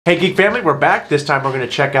Hey Geek Family, we're back. This time we're going to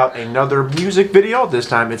check out another music video. This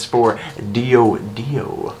time it's for Deo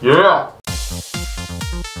Deo. Yeah!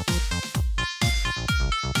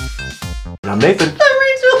 And I'm Nathan. I'm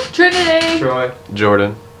Rachel. Trinity. Troy.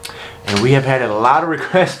 Jordan. And we have had a lot of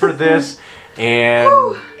requests for this. And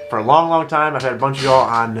for a long time, I've had a bunch of y'all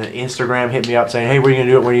on Instagram hit me up saying, hey, when are you going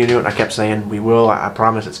to do it? When are you going to do it? And I kept saying, we will. I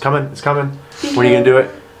promise it's coming. It's coming. When are you going to do it?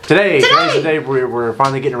 Today's the day we're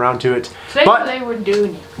finally getting around to it. Today we're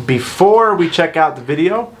doing it. Before we check out the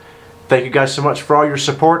video, thank you guys so much for all your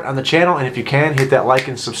support on the channel. And if you can, hit that like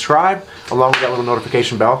and subscribe along with that little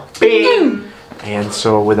notification bell. Bing! And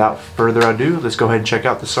so without further ado, let's go ahead and check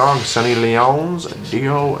out the song Sunny Leone's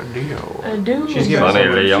Deo Deo. She's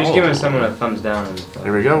giving someone a thumbs down.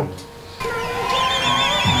 There we go.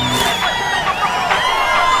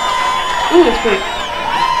 Ooh, it's pretty.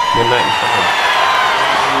 Midnight and Fun.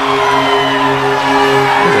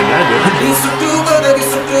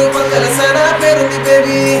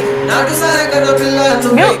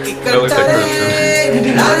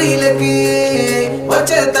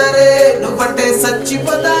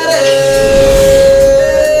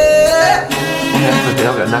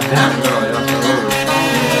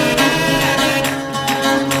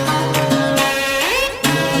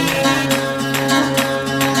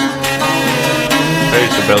 I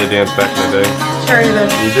used to belly dance back in the day. Sure you did.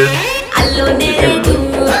 You did?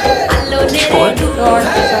 Just try it. Do it for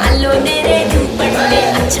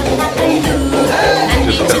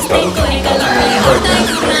the fans.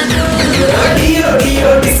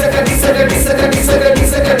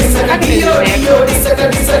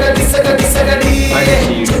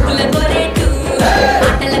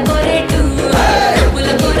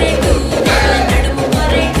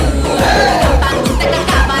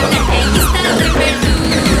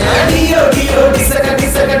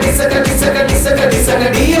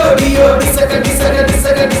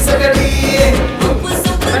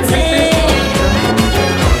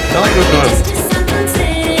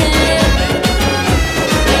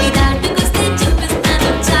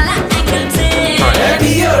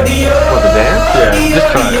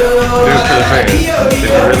 If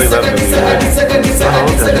you really love the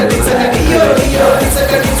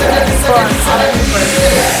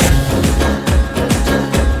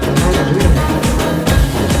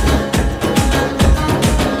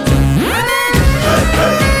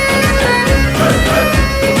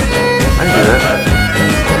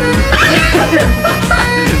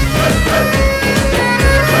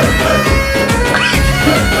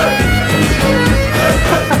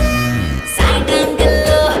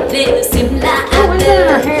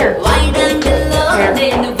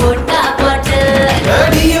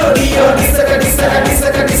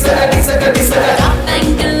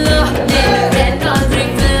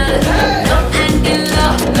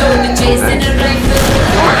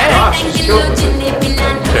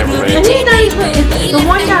The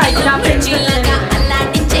one guy did not finish it.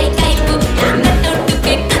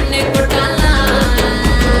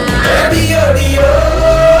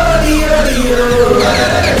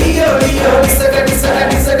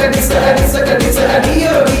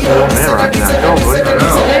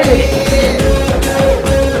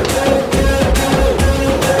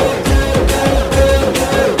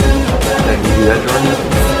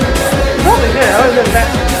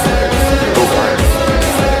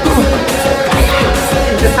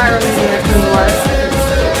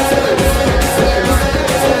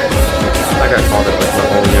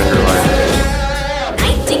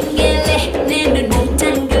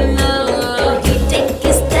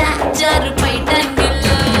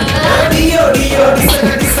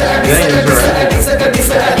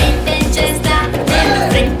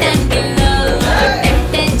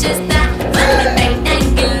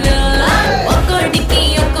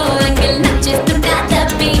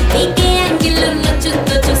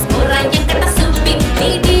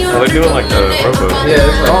 They're doing like the robo.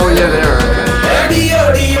 Yeah, oh yeah, they are.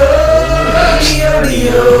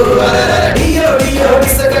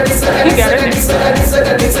 You got it.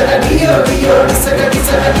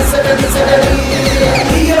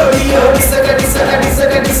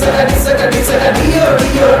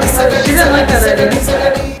 She didn't like that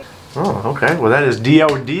idea. Oh, okay. Well, that is Deo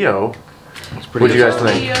Deo. What do you guys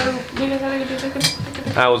think?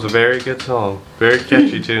 That was a very good song. Very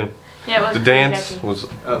catchy too. Yeah, it was the dance was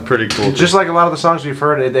pretty cool. Just like a lot of the songs we've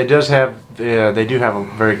heard, they do have a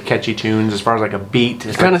very catchy tunes as far as like a beat.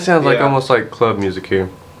 It kind of sounds like almost like club music here.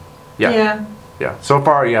 Yeah. So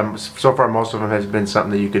far, most of them has been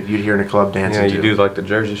something that you'd hear in a club dancing. Yeah, you do like the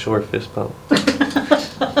Jersey Shore fist pump.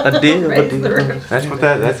 I did.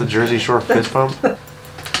 That's the Jersey Shore fist pump.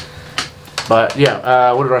 But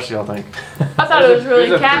yeah, what did the rest of y'all think? I thought it was really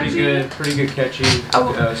Pretty catchy. good, catchy.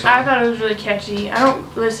 I Song. thought it was really catchy. I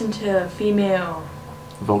don't listen to female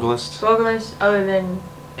Vocalist? vocalists other than,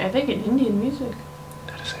 I think, in Indian music.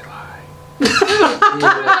 That is a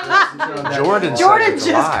lie. Jordan Jordan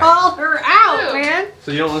just called her out, Ew. man.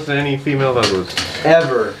 So you don't listen to any female vocalists?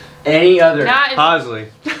 Ever. Any other. Not Bosley.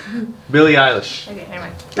 Billie Eilish. Okay,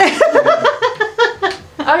 anyway.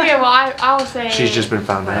 Okay, well, I will say. She's just been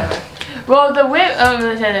found out. Well, the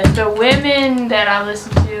women that I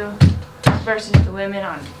listen to versus the women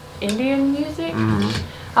on Indian music,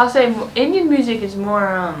 I'll say Indian music is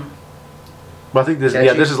more But I think this,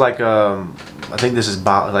 Catchy. this is like, I think this is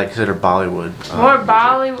like considered Bollywood. more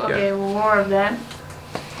Bollywood. Yeah. Okay, well, more of that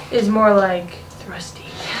is more like thrusty.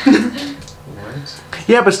 What?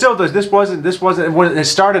 Yeah, but still, this wasn't when it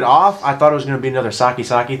started off. I thought it was going to be another Saki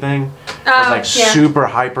Saki thing. It was like super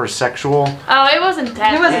hyper sexual. Oh, it wasn't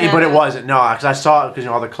that. It wasn't. But it wasn't. No, because I saw it because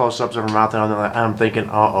all the close-ups of her mouth, and I'm thinking,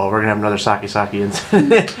 we're gonna have another Saki Saki incident.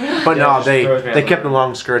 But Yeah, no, just throws me they off. kept the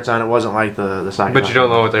long skirts on. It wasn't like the Saki. But you don't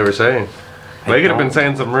know what they were saying. I They could have been don't.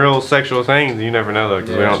 saying some real sexual things. You never know though,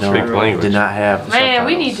 because we Yeah, don't No, speak the language. did not have. The Man,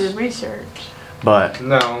 we subtitles. need to research. But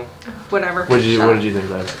No. Whatever. what did you Shut think,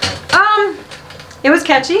 Liv? It was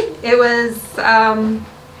catchy. It was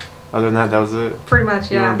Other than that was it. pretty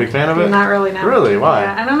much, You yeah. weren't a big fan of it? Not really, no. Really? Why?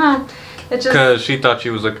 Yeah, I don't know. It just. Because she thought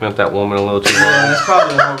she was looking at that woman a little too Yeah, long. that's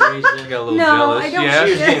probably the whole reason. Got a little No, jealous. I don't Yeah. She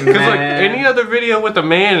was getting Because like mad. any other video with a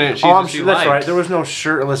man in it, she's I'm she sure that's likes. right. There was no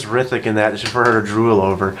shirtless Rithik in that. It's for her to drool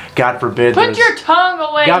over. God forbid. Put there's- your tongue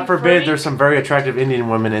away. God forbid freak. there's some very attractive Indian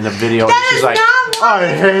women in the video. That and she's is like, not what- I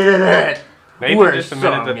hated it. Nathan We're just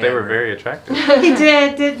admitted so that they were hammered. very attractive. He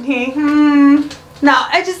did, didn't he? No,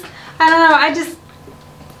 I don't know.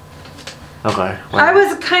 Okay. I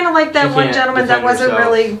was kind of like that You one can't gentleman that defend wasn't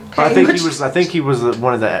yourself. really. I paying think he much- was. I think he was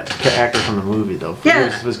one of the actors from the movie, though. Yeah.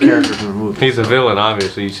 He was character from the movie. He's a villain,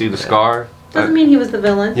 obviously. You see the scar. Doesn't mean he was the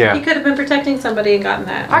villain. Yeah. He could have been protecting somebody and gotten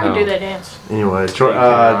that. I can No. do that dance. Anyway,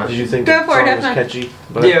 did you think Go the for it, song have was fun. catchy?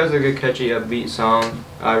 Yeah, it was a good, catchy, upbeat song.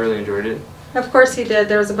 I really enjoyed it. Of course he did.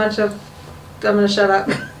 There was a bunch of. I'm gonna shut up.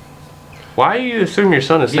 Why do you assume your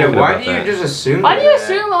son is Yeah, thinking why about do you that? just assume Why do you that?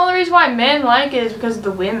 assume the only reason why men like it is because of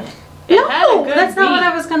the women? It had a No, good that's not what beat.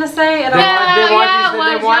 I was gonna say at Then, all. Yeah, then why, yeah, then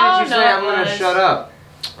what why y'all did you say know I'm gonna was- shut up?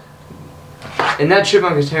 And that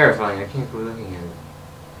chipmunk is terrifying. I can't quit looking at it.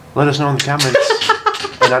 Let us know in the comments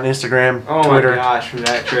and on Instagram, Oh Twitter, my gosh, from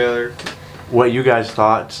that trailer. what you guys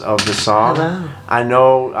thought of the song. Hello. I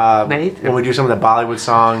know Nathan. when we do some of the Bollywood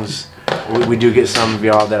songs, we do get some of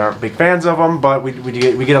y'all that aren't big fans of them, but we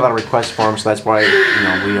get a lot of requests for them, so that's why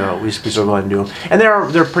we still go ahead and do them. And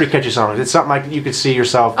they're pretty catchy songs. It's something like you could see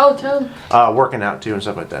yourself Oh, tell them working out to and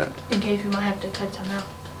stuff like that. in case we might have to cut some out.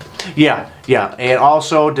 Yeah, and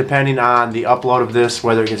also depending on the upload of this,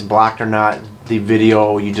 whether it gets blocked or not, the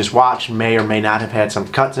video you just watched may or may not have had some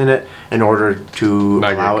cuts in it in order to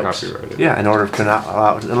Not allow get it. copyrighted. Yeah, in order to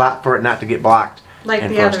not allow for it not to get blocked. Like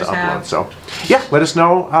and the for us to others upload. have. So, yeah, let us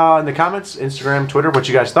know in the comments, Instagram, Twitter, what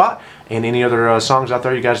you guys thought, and any other songs out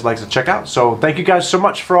there you guys would like to check out. So, thank you guys so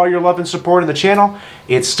much for all your love and support in the channel.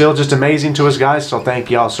 It's still just amazing to us, guys. So,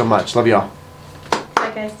 thank y'all so much. Love y'all.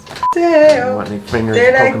 Bye, guys. There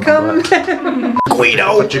I come.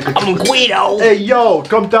 Guido, I'm Guido. Hey yo,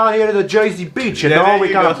 come down here to the Jersey Beach. You Yeah, know there we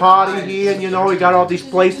you got go. a party here, and we got all these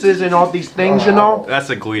places and all these things. That's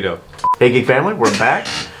a Guido. Hey, Geek Family, we're back.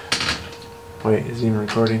 Wait, is it even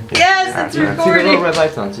recording? Yes, it's Alright, See the little recording. red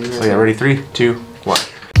lights on. See the Oh yeah, ready? 3, 2, 1.